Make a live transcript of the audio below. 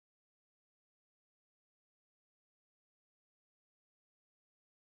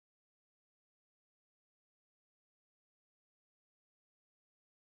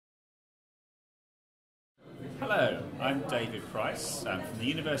Hello, I'm David Price. I'm from the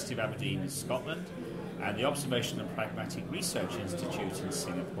University of Aberdeen in Scotland and the Observational and Pragmatic Research Institute in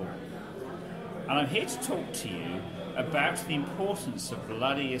Singapore. And I'm here to talk to you about the importance of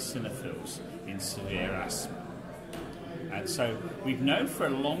blood eosinophils in severe asthma. And so we've known for a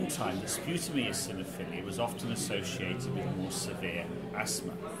long time that sputum eosinophilia was often associated with more severe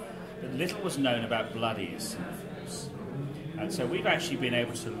asthma, but little was known about blood eosinophils. And so we've actually been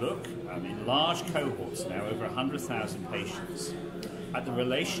able to look in large cohorts now, over 100,000 patients, at the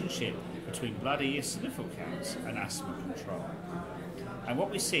relationship between blood eosinophil counts and asthma control. And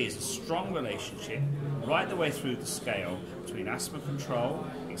what we see is a strong relationship right the way through the scale between asthma control,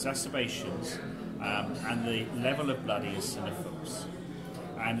 exacerbations, and the level of blood eosinophils.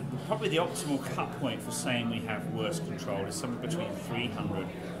 And probably the optimal cut point for saying we have worse control is somewhere between 300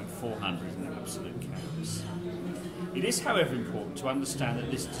 and 400 in absolute counts. It is, however, important to understand that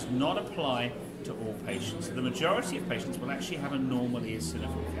this does not apply to all patients. The majority of patients will actually have a normal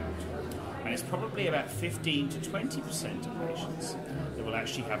eosinophil count, and it's probably about 15 to 20% of patients that will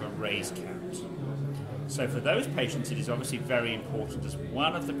actually have a raised count. So for those patients, it is obviously very important as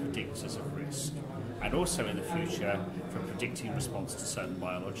one of the predictors of risk, and also in the future for predicting response to certain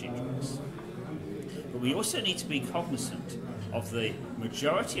biologic drugs. But we also need to be cognizant of the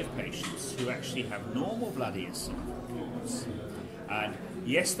majority of patients who actually have normal blood eosinophil counts. And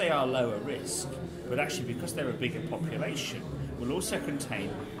yes, they are lower risk, but actually because they're a bigger population, will also contain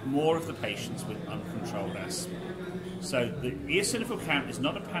more of the patients with uncontrolled asthma. So the eosinophil count is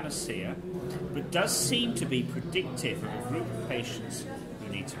not a panacea, but does seem to be predictive of a group of patients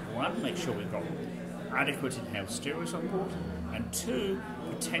who need to, one, make sure we've got adequate inhaled steroids on board, and two,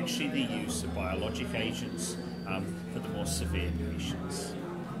 potentially the use of biologic agents for the more severe patients.